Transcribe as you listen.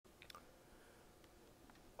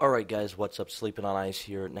Alright guys, what's up? Sleeping on Ice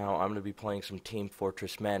here. Now I'm going to be playing some Team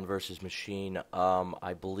Fortress Man versus Machine.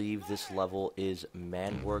 I believe this level is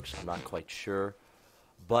Manworks. I'm not quite sure.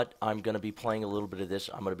 But I'm going to be playing a little bit of this.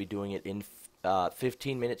 I'm going to be doing it in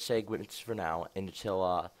 15-minute segments for now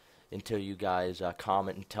until you guys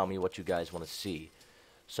comment and tell me what you guys want to see.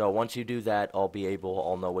 So once you do that, I'll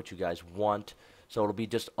know what you guys want. So it'll be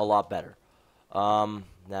just a lot better.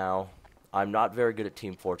 Now, I'm not very good at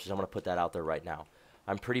Team Fortress. I'm going to put that out there right now.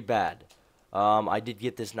 I'm pretty bad. I did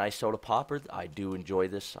get this nice soda popper. I do enjoy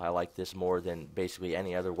this. I like this more than basically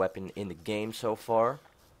any other weapon in the game so far.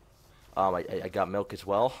 I got milk as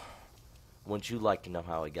well. Wouldn't you like to know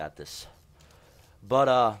how I got this?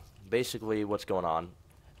 But basically, what's going on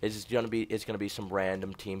is it's gonna be some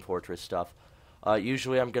random Team Fortress stuff.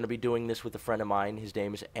 Usually, I'm gonna be doing this with a friend of mine. His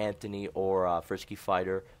name is Anthony or Frisky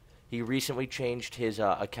Fighter. He recently changed his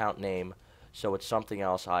account name, so it's something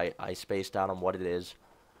else. I spaced out on what it is.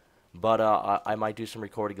 But I might do some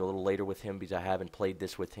recording a little later with him because I haven't played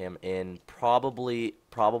this with him in probably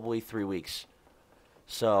 3 weeks.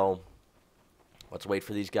 So let's wait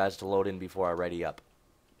for these guys to load in before I ready up.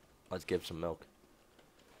 Let's give some milk.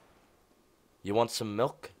 You want some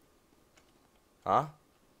milk? Huh?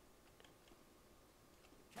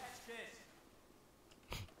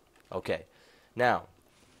 Okay. Now,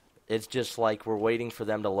 it's just like we're waiting for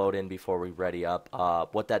them to load in before we ready up.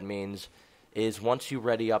 What that means is once you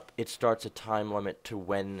ready up, it starts a time limit to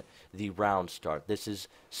when the rounds start. This is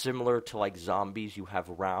similar to like zombies. You have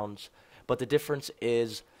rounds. But the difference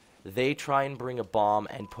is they try and bring a bomb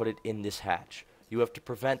and put it in this hatch. You have to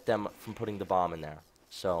prevent them from putting the bomb in there.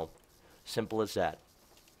 So, simple as that.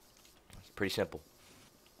 It's pretty simple.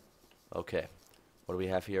 Okay. What do we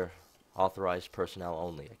have here? Authorized personnel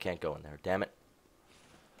only. I can't go in there. Damn it.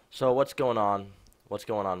 So what's going on? What's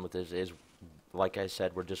going on with this is, like I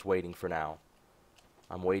said, we're just waiting for now.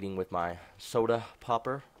 I'm waiting with my soda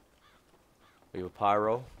popper. We have a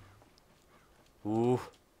pyro. Ooh.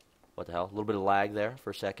 What the hell? A little bit of lag there for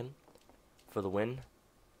a second. For the win.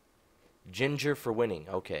 Ginger for winning.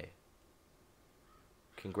 Okay.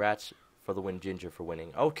 Congrats for the win, Ginger, for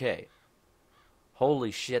winning. Okay.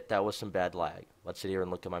 Holy shit, that was some bad lag. Let's sit here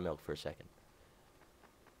and look at my milk for a second.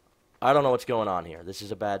 I don't know what's going on here. This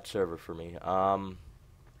is a bad server for me.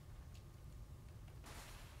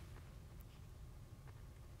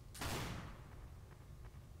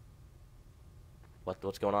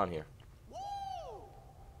 What's going on here?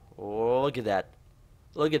 Oh, look at that.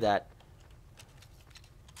 Look at that.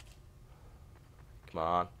 Come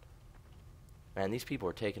on. Man, these people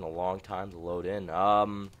are taking a long time to load in.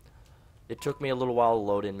 It took me a little while to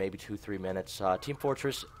load in, maybe 2-3 minutes. Team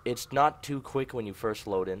Fortress, it's not too quick when you first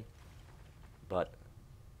load in. But,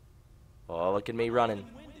 oh, look at me running.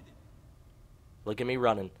 Look at me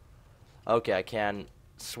running. Okay, I can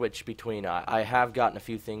switch between. I have gotten a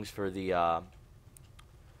few things for the.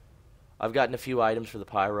 I've gotten a few items for the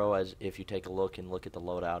pyro. As if you take a look and look at the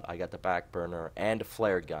loadout, I got the back burner and a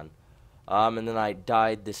flare gun. And then I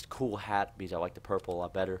dyed this cool hat because I like the purple a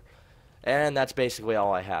lot better. And that's basically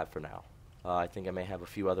all I have for now. I think I may have a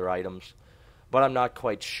few other items, but I'm not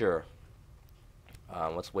quite sure.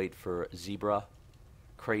 Let's wait for Zebra.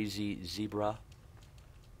 Crazy Zebra.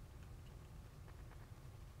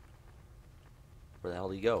 Where the hell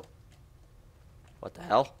did he go? What the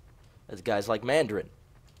hell? This guy's like Mandarin.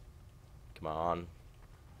 Come on.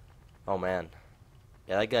 Oh, man.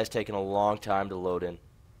 Yeah, that guy's taking a long time to load in.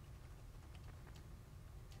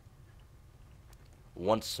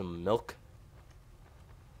 Want some milk?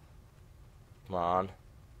 Come on.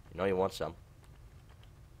 You know you want some.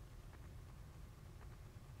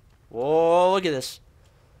 Whoa, look at this.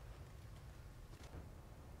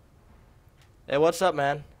 Hey, what's up,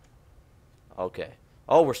 man? Okay.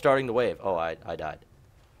 Oh, we're starting the wave. Oh, I died.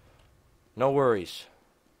 No worries.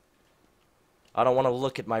 I don't want to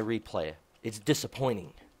look at my replay. It's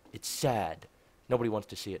disappointing. It's sad. Nobody wants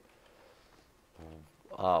to see it.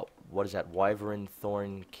 What is that? Wyvern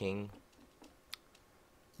Thorn King.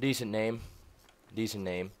 Decent name. Decent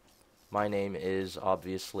name. My name is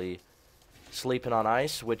obviously Sleeping on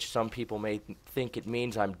Ice, which some people may think it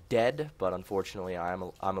means I'm dead, but unfortunately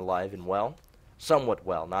I'm alive and well. Somewhat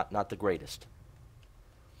well, not the greatest.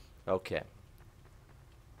 Okay.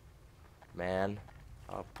 Man,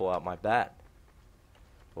 I'll pull out my bat.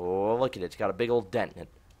 Oh, look at it. It's got a big old dent in it.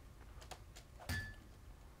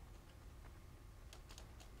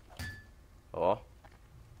 Oh.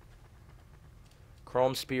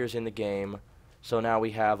 Chrome Spear's in the game. So now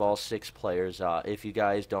we have all 6 players. If you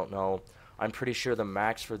guys don't know, I'm pretty sure the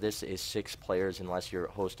max for this is 6 players unless you're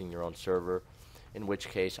hosting your own server, in which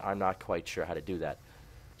case I'm not quite sure how to do that.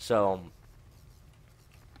 So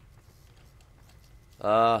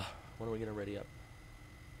When are we gonna ready up?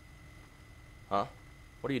 Huh?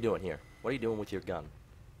 What are you doing here? What are you doing with your gun?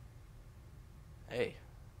 Hey,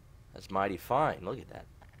 that's mighty fine. Look at that.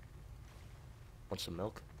 Want some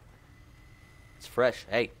milk? It's fresh.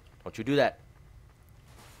 Hey, don't you do that.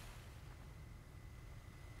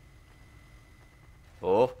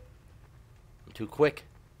 Oh, I'm too quick.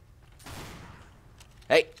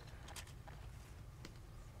 Hey.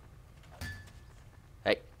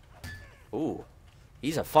 Hey. Ooh,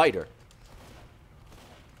 he's a fighter.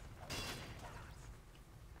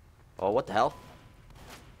 Oh, what the hell?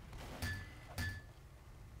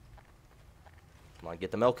 Come on, get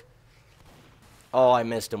the milk. Oh, I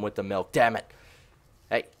missed him with the milk. Damn it.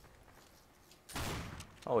 Hey.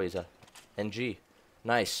 Oh, he's a NG.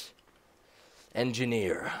 Nice.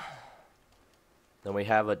 Engineer. Then we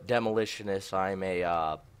have a demolitionist. I'm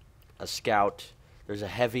a scout. There's a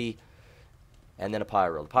heavy, and then a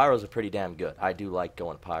pyro. The pyros are pretty damn good. I do like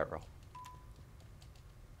going pyro.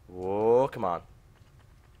 Whoa, come on.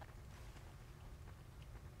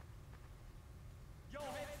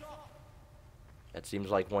 It seems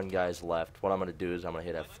like one guy's left. What I'm going to do is I'm going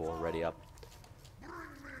to hit F4, ready up.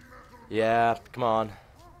 Yeah, come on.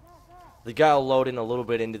 The guy will load in a little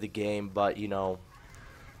bit into the game, but, you know,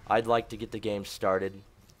 I'd like to get the game started.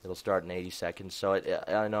 It'll start in 80 seconds, so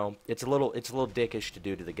I know it's a little dickish to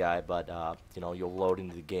do to the guy, but, you know, you'll load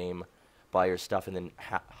into the game, buy your stuff, and then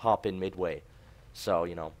hop in midway. So,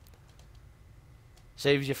 you know,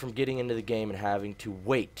 saves you from getting into the game and having to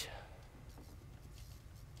wait.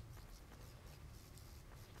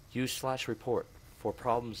 Use/report for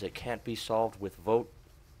problems that can't be solved with vote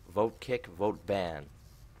kick, vote ban.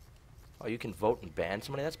 Oh, you can vote and ban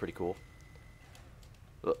somebody? That's pretty cool.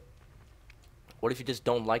 What if you just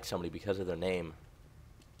don't like somebody because of their name?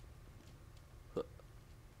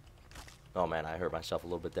 Oh man, I hurt myself a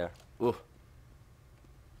little bit there. Ooh.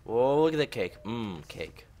 Whoa, look at that cake.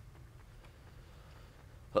 Cake.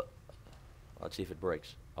 Let's see if it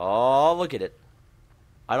breaks. Oh, look at it.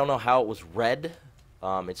 I don't know how it was red.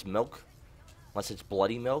 It's milk, unless it's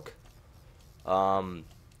bloody milk,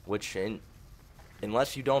 which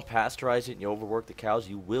unless you don't pasteurize it and you overwork the cows,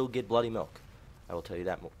 you will get bloody milk. I will tell you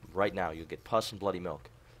that right now. You'll get pus and bloody milk.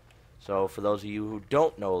 So for those of you who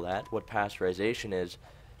don't know that, what pasteurization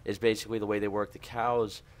is basically the way they work the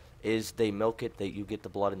cows is they milk it, that you get the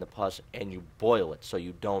blood and the pus, and you boil it so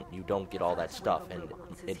you don't get all that stuff, and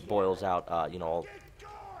it boils out you know,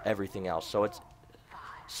 everything else. So it's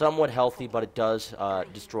somewhat healthy, but it does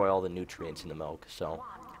destroy all the nutrients in the milk. So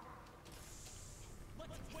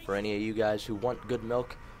for any of you guys who want good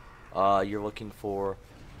milk, you're looking for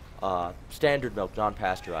standard milk,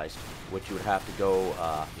 non-pasteurized, which you would have to go,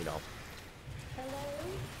 you know,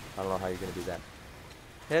 I don't know how you're going to do that.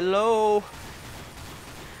 Hello?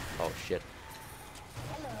 Oh, shit.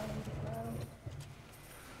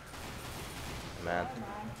 Man.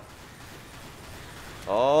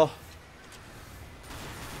 Oh.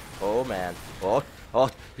 Oh, man. Oh,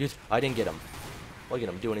 I didn't get him. Look at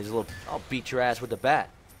him doing his little, I'll beat your ass with the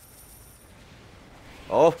bat.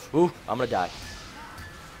 Oh, ooh, I'm gonna die.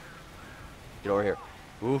 Get over here.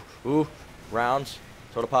 Ooh, rounds,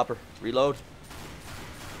 soda popper, reload.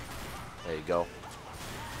 There you go.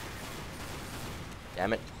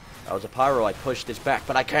 Damn it. That was a pyro. I pushed this back,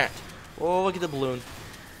 but I can't. Oh, look at the balloon.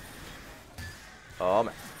 Oh,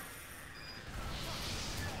 man.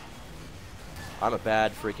 I'm a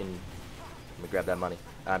bad freaking... Let me grab that money.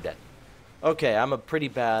 I'm dead. Okay, I'm a pretty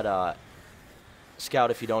bad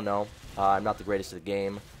scout if you don't know. I'm not the greatest at the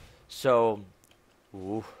game. So...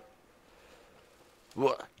 Ooh.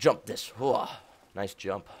 Jump this. Ooh. Nice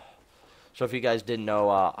jump. So if you guys didn't know,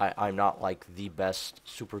 I'm not like the best,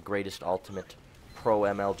 super greatest, ultimate pro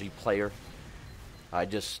MLG player. I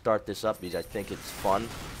just start this up because I think it's fun.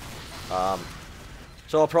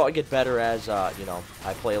 So I'll probably get better as, you know,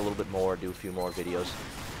 I play a little bit more, do a few more videos.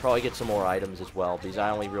 Probably get some more items as well, because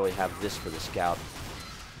I only really have this for the scout.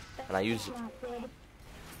 And I use it.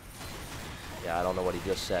 Yeah, I don't know what he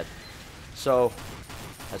just said. So,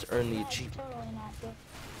 has earned the achievement.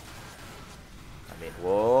 I mean,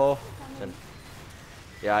 whoa. And,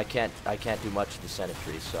 yeah, I can't do much of the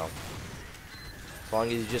sentry, so. As long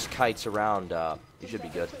as he just kites around, he should be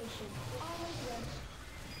good.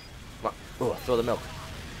 Come on. Ooh, throw the milk.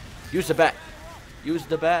 Use the bat. Use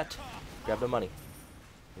the bat. Grab the money.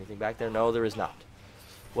 Anything back there? No, there is not.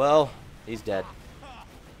 Well, he's dead.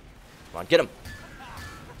 Come on, get him.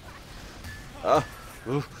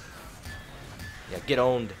 Ooh. Yeah, get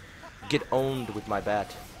owned. Get owned with my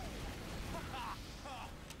bat.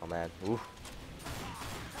 Oh, man. Ooh.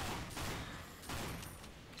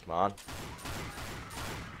 Come on.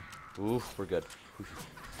 Ooh, we're good.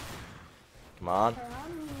 Come on.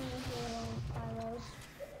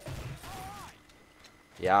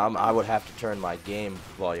 Yeah, I would have to turn my game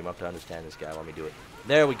volume up to understand this guy. Let me do it.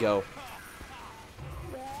 There we go.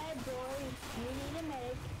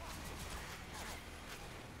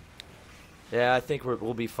 Yeah, I think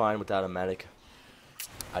we'll be fine without a medic.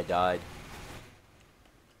 I died.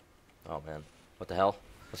 Oh, man. What the hell?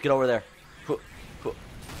 Let's get over there.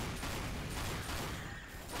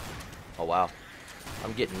 Oh, wow.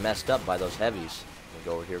 I'm getting messed up by those heavies. Let me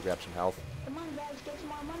go over here, grab some health. Come on, guys, get some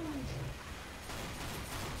more money.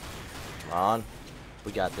 Come on.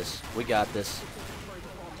 We got this. We got this.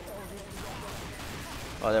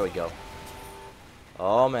 Oh, there we go.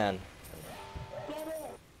 Oh, man. Get it.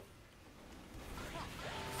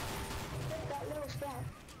 That little step.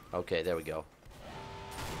 Okay, there we go.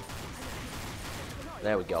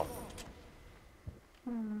 There we go.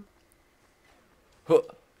 Huh.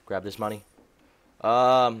 Grab this money.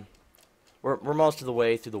 We're most of the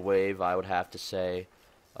way through the wave, I would have to say.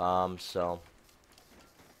 So.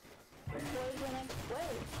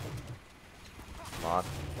 Come on.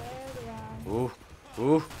 Ooh.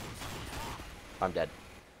 Ooh. I'm dead.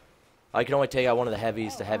 I can only take out one of the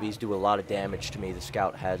heavies. The heavies do a lot of damage to me. The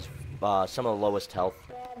scout has some of the lowest health.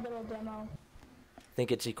 I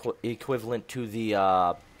think it's equivalent to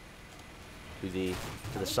the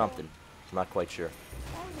something. I'm not quite sure.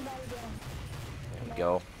 There we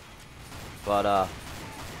go. But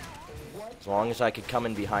as long as I could come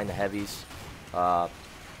in behind the heavies, you know,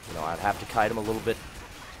 I'd have to kite them a little bit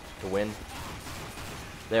to win.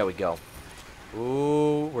 There we go.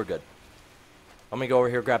 Ooh, we're good. Let me go over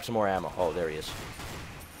here, grab some more ammo. Oh, there he is.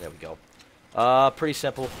 There we go. Pretty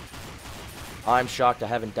simple. I'm shocked I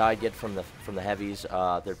haven't died yet from the heavies.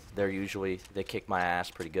 They're usually, they kick my ass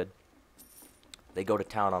pretty good. They go to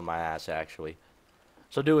town on my ass, actually.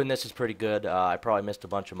 So doing this is pretty good. I probably missed a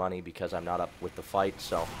bunch of money because I'm not up with the fight,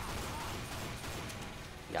 so.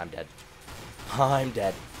 Yeah, I'm dead. I'm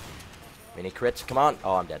dead. Mini crits, come on.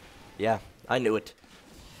 Oh, I'm dead. Yeah, I knew it.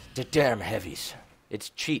 The damn heavies. It's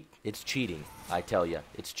cheating. I tell ya,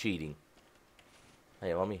 it's cheating.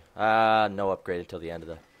 Hey, let me. No upgrade until the end of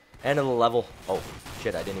the level. Oh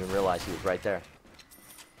shit! I didn't even realize he was right there.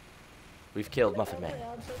 We've killed Muffin Man.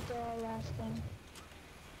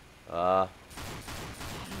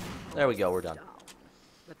 There we go. We're done.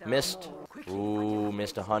 Missed. Ooh,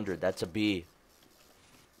 missed 100. That's a B.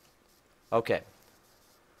 Okay.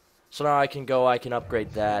 So now I can go. I can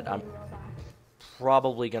upgrade that. I'm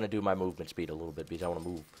probably gonna do my movement speed a little bit because I want to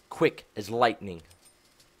move quick as lightning.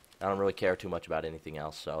 I don't really care too much about anything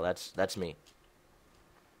else, so that's me.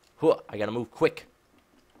 Huh, I gotta move quick.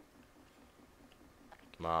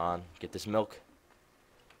 Come on, get this milk.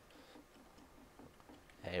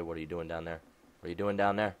 Hey, what are you doing down there? What are you doing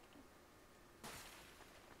down there?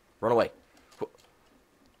 Run away. Huh.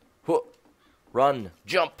 Huh. Run,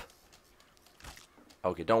 jump.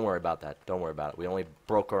 Okay, don't worry about that. Don't worry about it. We only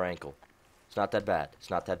broke our ankle. It's not that bad.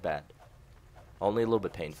 It's not that bad. Only a little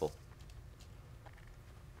bit painful.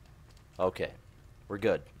 Okay. We're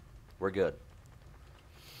good. We're good.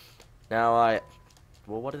 Now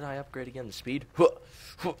well, what did I upgrade again? The speed? Huh.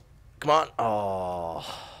 Huh. Come on. Oh.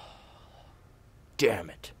 Damn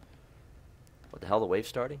it. What the hell? The wave's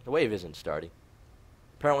starting? The wave isn't starting.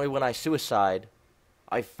 Apparently when I suicide,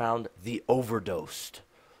 I found the overdosed.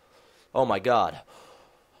 Oh my god.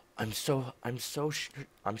 I'm so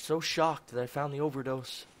shocked that I found the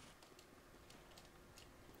overdose.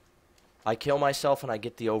 I kill myself and I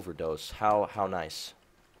get the overdose. How nice.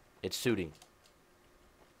 It's suiting.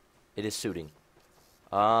 It is suiting.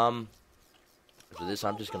 For this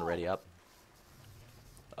I'm just gonna ready up.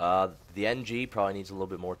 The NG probably needs a little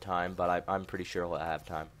bit more time, but I'm pretty sure he'll have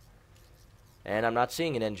time. And I'm not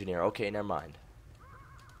seeing an engineer. Okay, never mind.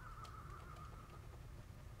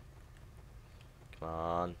 Come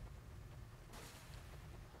on.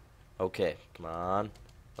 Okay, come on.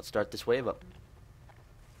 Let's start this wave up.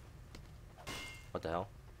 What the hell?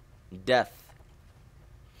 Death.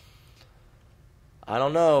 I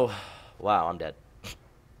don't know. Wow, I'm dead.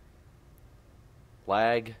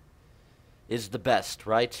 Lag is the best,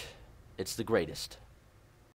 right? It's the greatest.